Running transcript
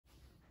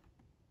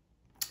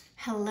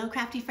Hello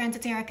crafty friends,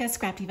 it's Erica,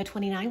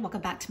 ScrapDiva29. Welcome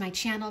back to my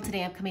channel.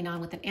 Today I'm coming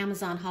on with an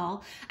Amazon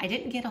haul. I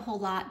didn't get a whole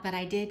lot, but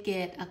I did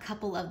get a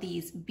couple of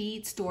these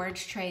bead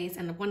storage trays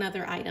and one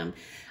other item.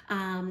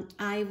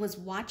 I was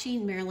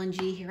watching Marilyn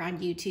G here on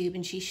YouTube,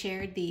 and she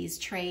shared these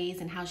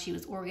trays and how she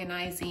was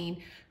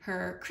organizing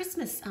her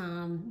Christmas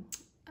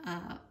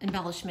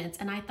embellishments,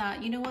 and I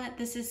thought, you know what,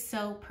 this is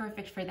so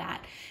perfect for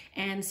that.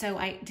 And so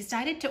I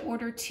decided to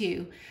order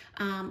two.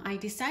 I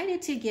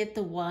decided to get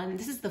the one,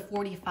 this is the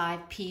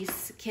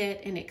 45-piece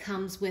kit, and it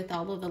comes with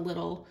all of the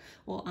little,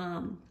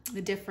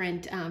 the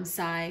different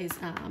size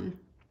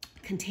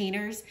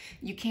containers.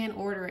 You can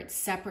order it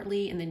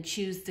separately and then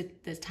choose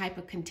the type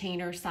of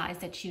container size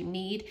that you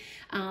need.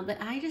 But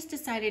I just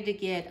decided to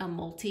get a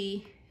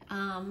multi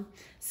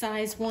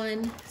size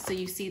one. So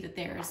you see that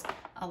there's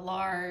a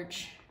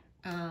large,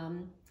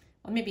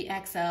 maybe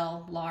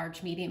XL,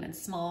 large, medium, and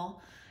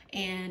small.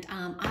 And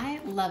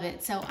I love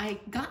it. So I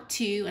got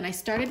two and I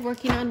started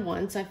working on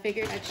one. So I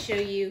figured I'd show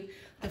you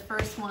the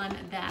first one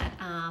that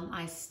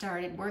I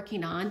started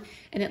working on.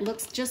 And it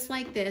looks just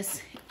like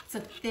this. It's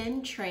a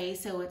thin tray,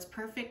 so it's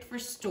perfect for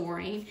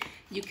storing.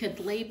 You could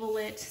label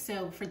it.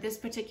 So for this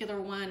particular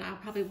one, I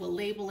probably will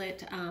label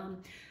it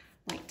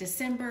like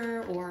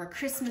December or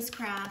Christmas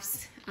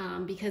crafts,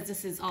 because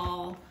this is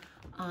all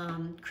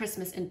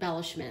Christmas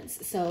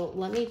embellishments. So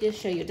let me just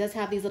show you. It does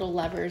have these little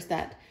levers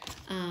that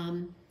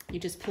you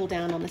just pull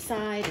down on the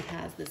side. It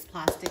has this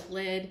plastic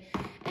lid,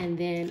 and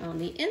then on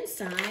the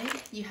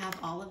inside you have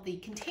all of the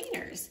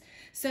containers.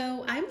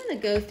 So I'm going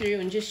to go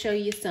through and just show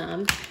you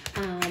some.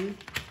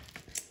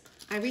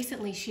 I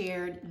recently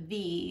shared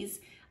these.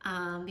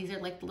 These are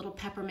like the little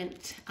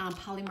peppermint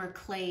polymer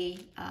clay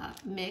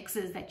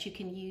mixes that you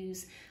can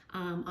use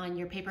on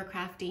your paper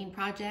crafting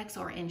projects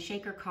or in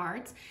shaker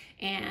cards.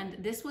 And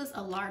this was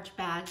a large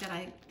bag that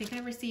I think I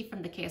received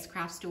from the KS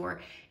Craft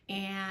Store,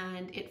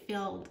 and it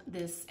filled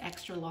this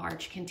extra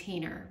large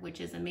container,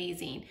 which is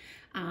amazing.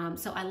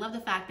 So I love the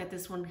fact that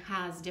this one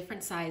has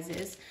different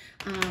sizes.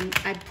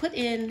 I put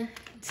in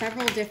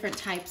several different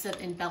types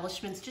of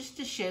embellishments just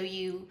to show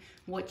you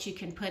what you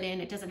can put in.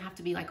 It doesn't have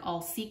to be like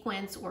all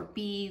sequins or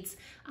beads.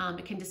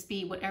 It can just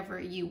be whatever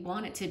you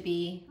want it to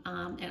be.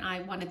 And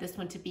I wanted this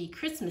one to be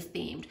Christmas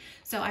themed.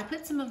 So I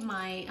put some of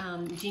my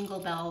jingle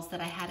bells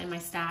that I had in my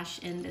stash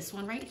in this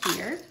one right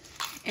here.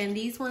 And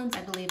these ones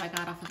I believe I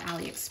got off of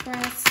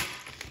AliExpress.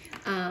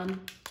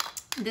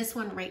 This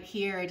one right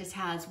here, it just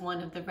has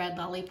one of the red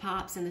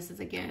lollipops, and this is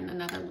again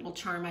another little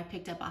charm I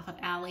picked up off of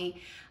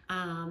Ali,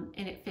 and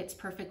it fits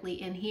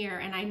perfectly in here.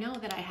 And I know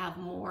that I have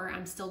more.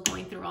 I'm still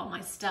going through all my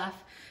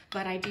stuff,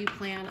 but I do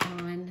plan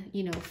on,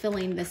 you know,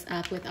 filling this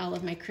up with all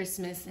of my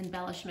Christmas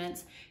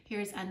embellishments.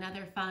 Here's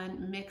another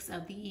fun mix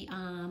of the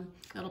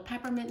little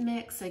peppermint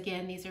mix.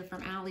 Again, these are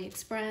from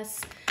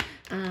AliExpress.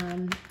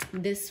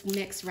 This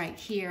mix right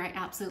here, I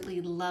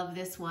absolutely love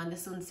this one.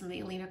 This one's from the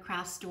Alina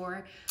Craft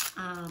Store,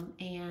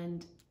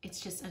 and it's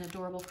just an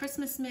adorable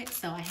Christmas mix.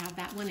 So I have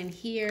that one in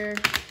here.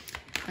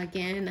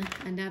 Again,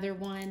 another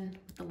one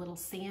with the little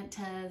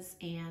Santas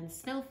and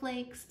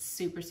snowflakes.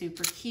 Super,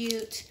 super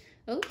cute.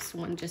 Oops,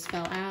 one just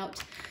fell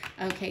out.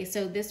 Okay,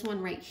 so this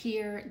one right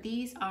here,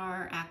 these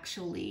are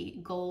actually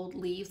gold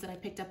leaves that I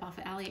picked up off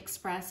of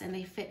AliExpress, and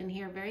they fit in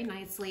here very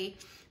nicely,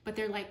 but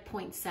they're like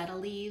poinsettia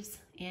leaves,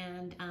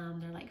 and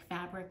they're like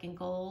fabric and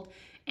gold.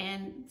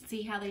 And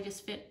see how they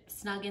just fit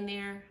snug in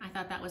there? I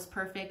thought that was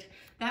perfect.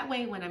 That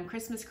way when I'm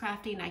Christmas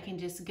crafting, I can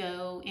just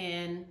go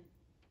in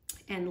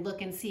and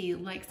look and see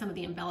like some of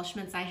the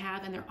embellishments I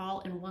have, and they're all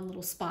in one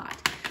little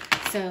spot.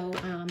 So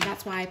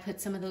that's why I put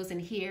some of those in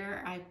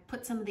here. I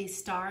put some of these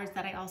stars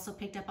that I also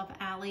picked up off of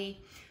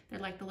Ali.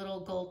 They're like the little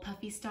gold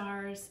puffy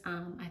stars.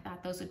 I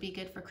thought those would be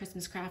good for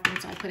Christmas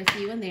crafting, so I put a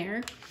few in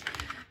there.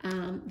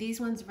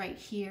 These ones right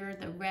here,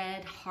 the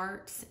red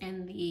hearts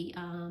and the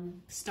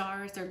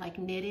stars, they're like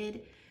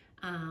knitted.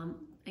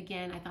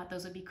 Again, I thought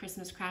those would be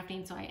Christmas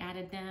crafting, so I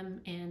added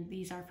them, and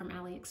these are from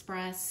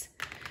AliExpress.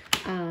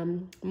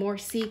 More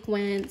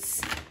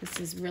sequins. This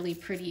is really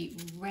pretty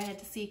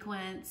red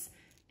sequins.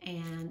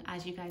 And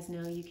as you guys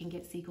know, you can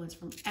get sequins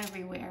from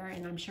everywhere,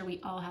 and I'm sure we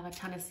all have a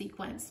ton of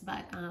sequins,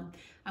 but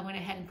I went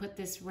ahead and put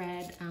this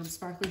red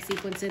sparkly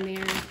sequins in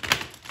there.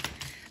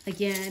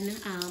 Again,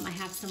 I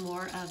have some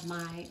more of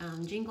my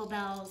jingle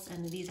bells,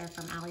 and these are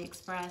from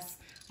AliExpress.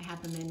 I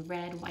have them in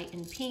red, white,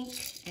 and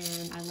pink,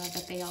 and I love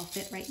that they all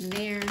fit right in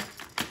there.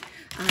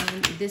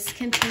 This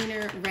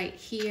container right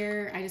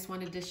here, I just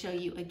wanted to show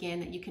you again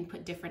that you can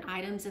put different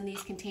items in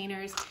these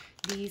containers.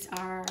 These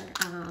are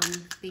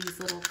these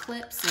little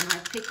clips, and I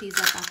picked these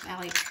up off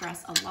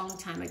AliExpress a long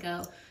time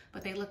ago,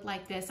 but they look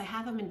like this. I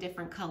have them in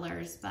different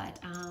colors, but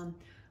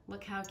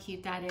look how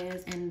cute that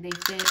is, and they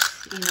fit,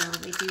 you know,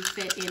 they do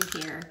fit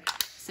in here.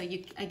 So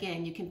you,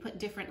 again, you can put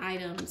different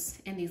items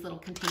in these little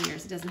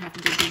containers. It doesn't have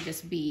to be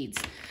just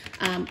beads.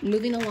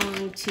 Moving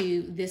along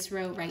to this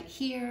row right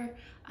here,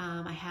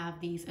 I have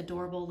these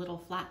adorable little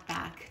flat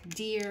back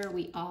deer.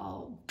 We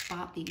all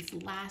bought these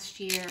last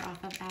year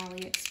off of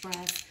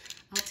AliExpress.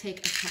 I'll take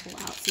a couple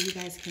out so you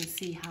guys can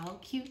see how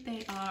cute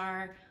they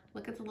are.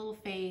 Look at the little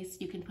face.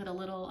 You can put a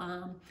little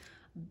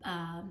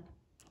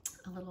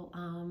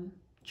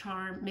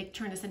charm,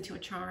 turn this into a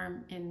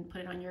charm and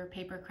put it on your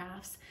paper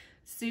crafts.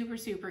 Super,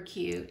 super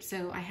cute.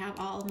 So I have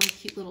all of my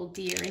cute little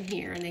deer in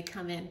here, and they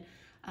come in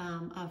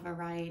a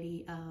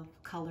variety of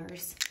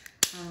colors.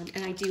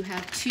 And I do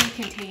have 2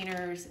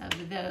 containers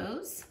of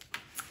those.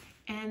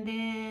 And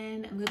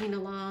then moving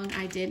along,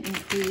 I did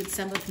include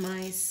some of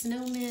my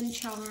snowman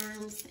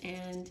charms,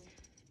 and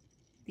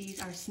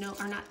these are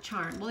not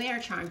charms. Well, they are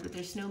charms, but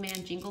they're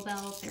snowman jingle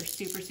bells. They're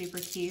super, super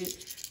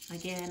cute.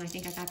 Again, I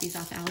think I got these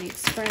off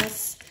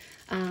AliExpress.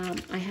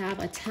 I have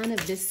a ton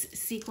of this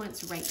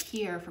sequence right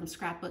here from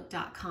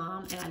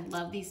scrapbook.com, and I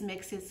love these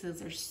mixes because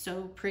they're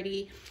so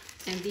pretty.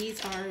 And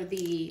these are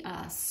the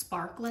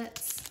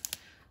Sparklets,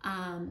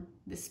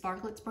 the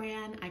Sparklets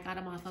brand. I got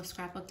them off of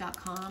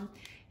scrapbook.com,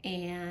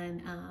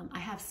 and I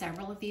have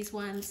several of these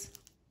ones,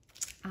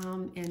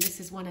 and this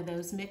is one of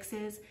those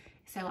mixes.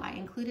 So I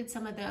included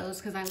some of those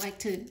because I like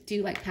to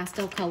do like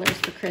pastel colors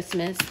for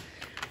Christmas.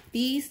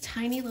 These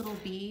tiny little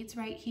beads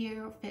right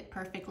here fit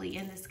perfectly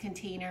in this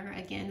container.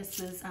 Again, this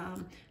is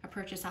a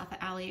purchase off of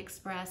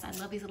AliExpress. I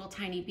love these little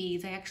tiny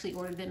beads. I actually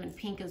ordered them in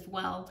pink as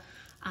well,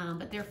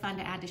 but they're fun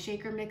to add to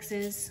shaker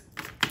mixes.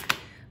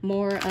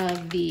 More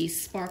of the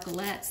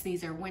Sparklettes.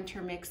 These are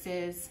winter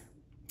mixes.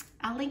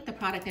 I'll link the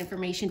product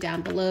information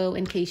down below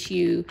in case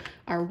you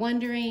are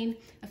wondering.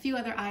 A few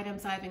other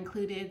items I've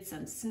included,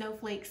 some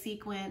snowflake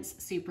sequins,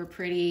 super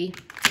pretty.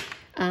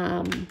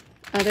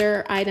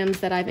 Other items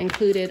that I've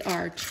included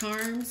are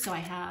charms. So I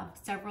have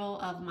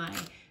several of my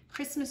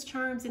Christmas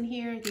charms in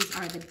here. These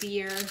are the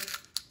deer.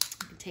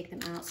 I can take them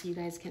out so you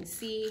guys can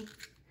see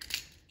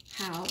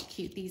how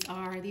cute these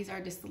are. These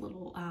are just the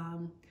little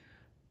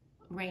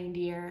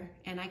reindeer,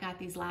 and I got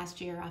these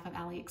last year off of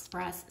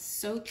AliExpress.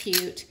 So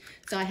cute.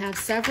 So I have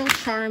several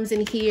charms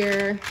in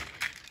here,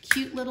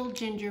 cute little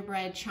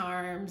gingerbread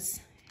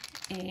charms,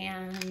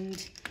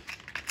 and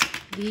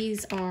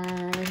these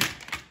are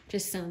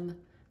just some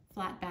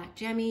flat back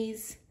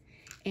jemmies.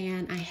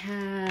 And I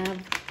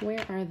have,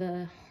 where are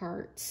the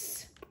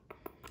hearts?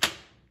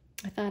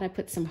 I thought I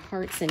put some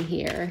hearts in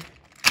here.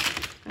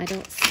 I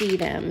don't see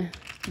them,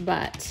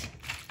 but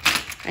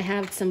I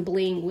have some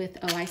bling with,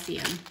 oh, I see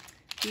them.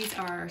 These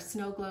are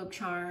snow globe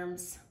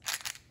charms.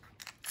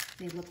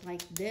 They look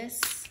like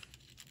this.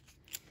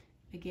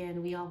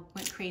 Again, we all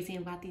went crazy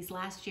and bought these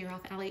last year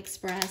off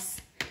AliExpress.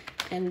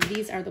 And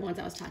these are the ones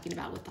I was talking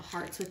about with the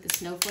hearts with the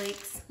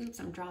snowflakes. Oops,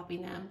 I'm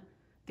dropping them.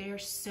 They're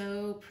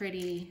so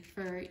pretty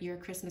for your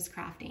Christmas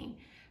crafting.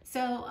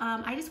 So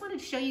I just wanted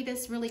to show you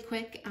this really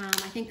quick. I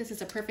think this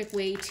is a perfect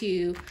way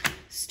to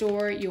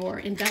store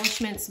your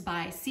embellishments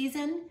by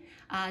season,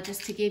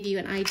 just to give you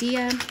an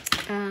idea.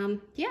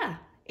 Yeah.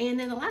 And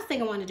then the last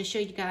thing I wanted to show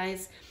you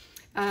guys,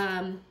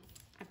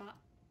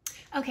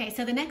 okay,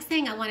 so the next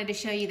thing I wanted to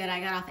show you that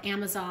I got off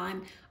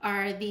Amazon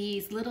are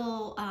these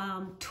little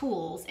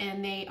tools,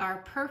 and they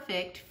are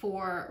perfect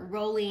for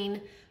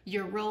rolling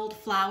your rolled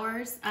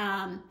flowers.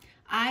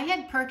 I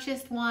had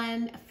purchased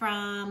one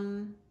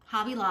from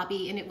Hobby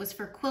Lobby, and it was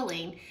for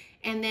quilling.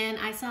 And then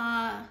I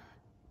saw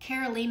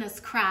Carolina's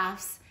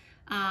Crafts.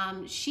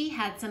 She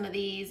had some of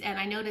these, and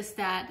I noticed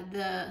that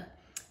the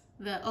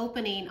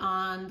opening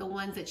on the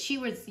ones that she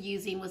was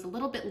using was a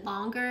little bit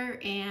longer,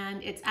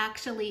 and it's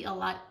actually a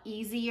lot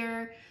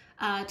easier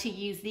to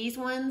use these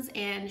ones.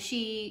 And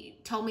she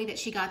told me that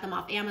she got them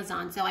off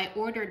Amazon, so I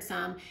ordered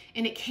some,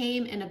 and it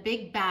came in a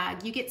big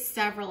bag. You get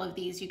several of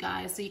these, you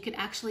guys, so you could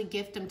actually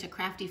gift them to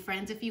crafty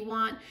friends if you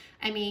want.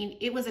 I mean,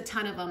 it was a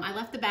ton of them. I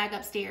left the bag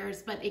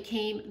upstairs, but it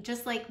came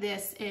just like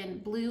this in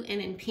blue and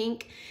in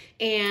pink.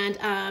 And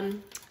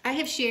I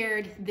have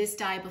shared this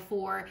die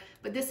before,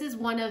 but this is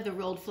one of the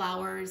rolled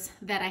flowers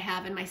that I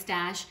have in my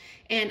stash.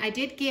 And I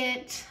did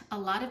get a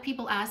lot of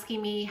people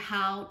asking me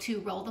how to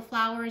roll the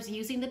flowers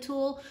using the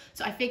tool.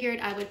 So I figured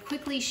I would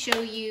quickly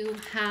show you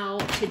how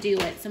to do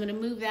it. So I'm gonna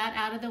move that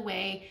out of the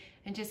way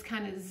and just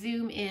kind of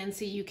zoom in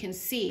so you can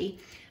see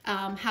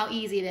how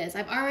easy it is.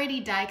 I've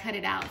already die cut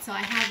it out. So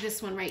I have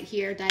this one right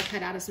here, die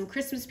cut out of some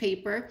Christmas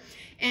paper.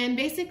 And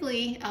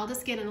basically, I'll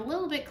just get in a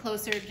little bit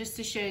closer just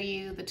to show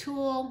you the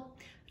tool.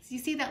 So you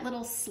see that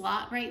little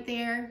slot right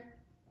there?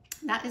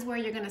 That is where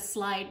you're gonna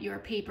slide your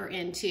paper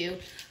into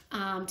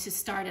to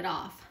start it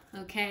off,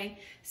 okay?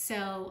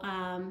 So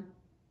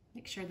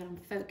make sure that I'm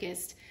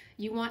focused.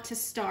 You want to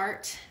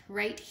start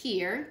right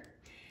here,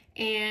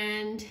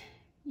 and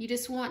you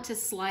just want to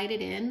slide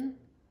it in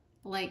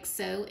like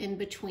so in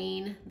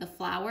between the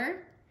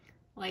flower,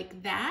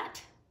 like that.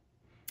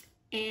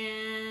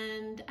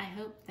 And I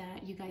hope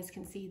that you guys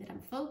can see that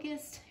I'm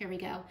focused. Here we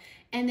go.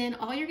 And then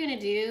all you're gonna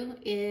do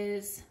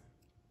is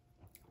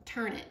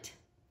turn it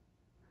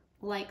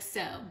like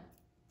so.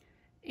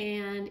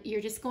 And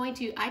you're just going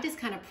to, I just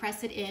kind of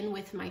press it in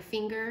with my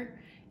finger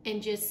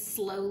and just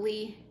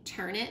slowly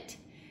turn it.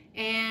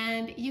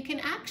 And you can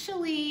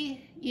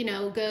actually, you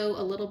know, go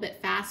a little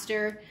bit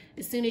faster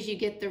as soon as you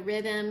get the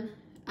rhythm.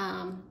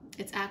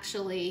 It's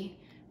actually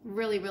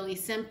really, really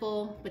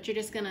simple, but you're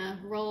just gonna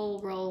roll,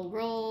 roll,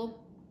 roll.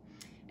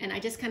 And I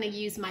just kind of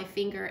use my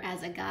finger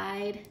as a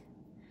guide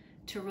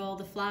to roll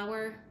the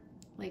flour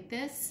like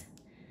this.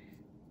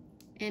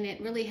 And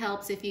it really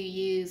helps if you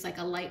use like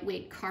a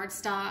lightweight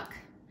cardstock.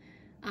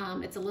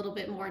 It's a little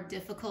bit more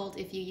difficult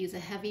if you use a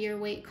heavier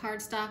weight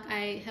cardstock,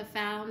 I have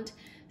found.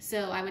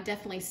 So I would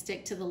definitely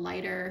stick to the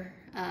lighter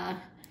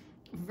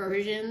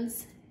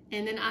versions.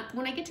 And then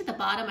when I get to the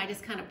bottom, I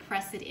just kind of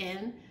press it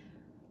in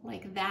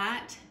like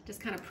that.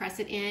 Just kind of press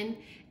it in.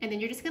 And then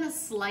you're just gonna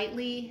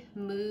slightly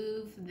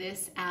move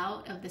this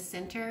out of the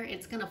center.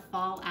 It's gonna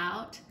fall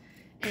out.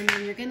 And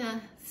then you're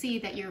gonna see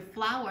that your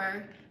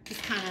flour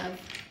just kind of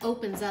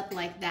opens up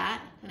like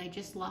that. And I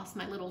just lost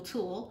my little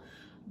tool.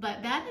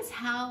 But that is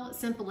how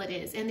simple it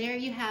is. And there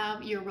you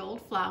have your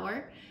rolled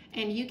flour,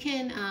 and you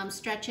can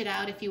stretch it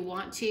out if you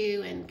want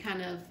to and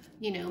kind of,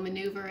 you know,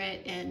 maneuver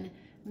it and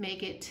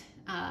make it,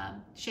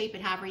 shape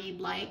it however you'd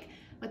like.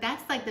 But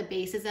that's like the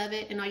basis of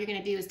it. And all you're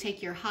gonna do is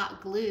take your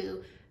hot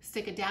glue,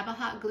 stick a dab of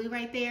hot glue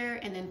right there,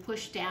 and then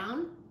push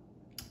down.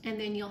 And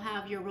then you'll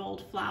have your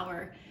rolled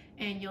flour,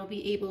 and you'll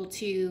be able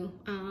to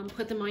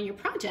put them on your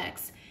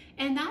projects.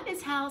 And that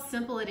is how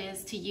simple it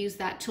is to use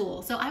that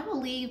tool. So I will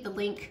leave the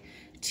link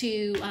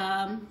to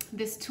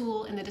this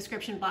tool in the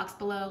description box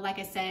below. Like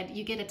I said,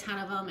 you get a ton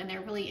of them and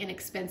they're really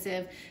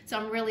inexpensive. So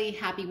I'm really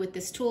happy with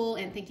this tool,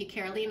 and thank you,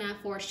 Carolina,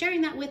 for sharing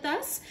that with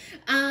us.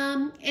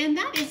 And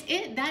that is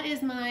it. That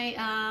is my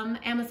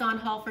Amazon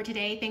haul for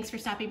today. Thanks for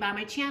stopping by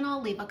my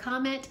channel. Leave a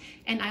comment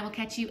and I will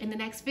catch you in the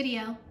next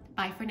video.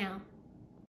 Bye for now.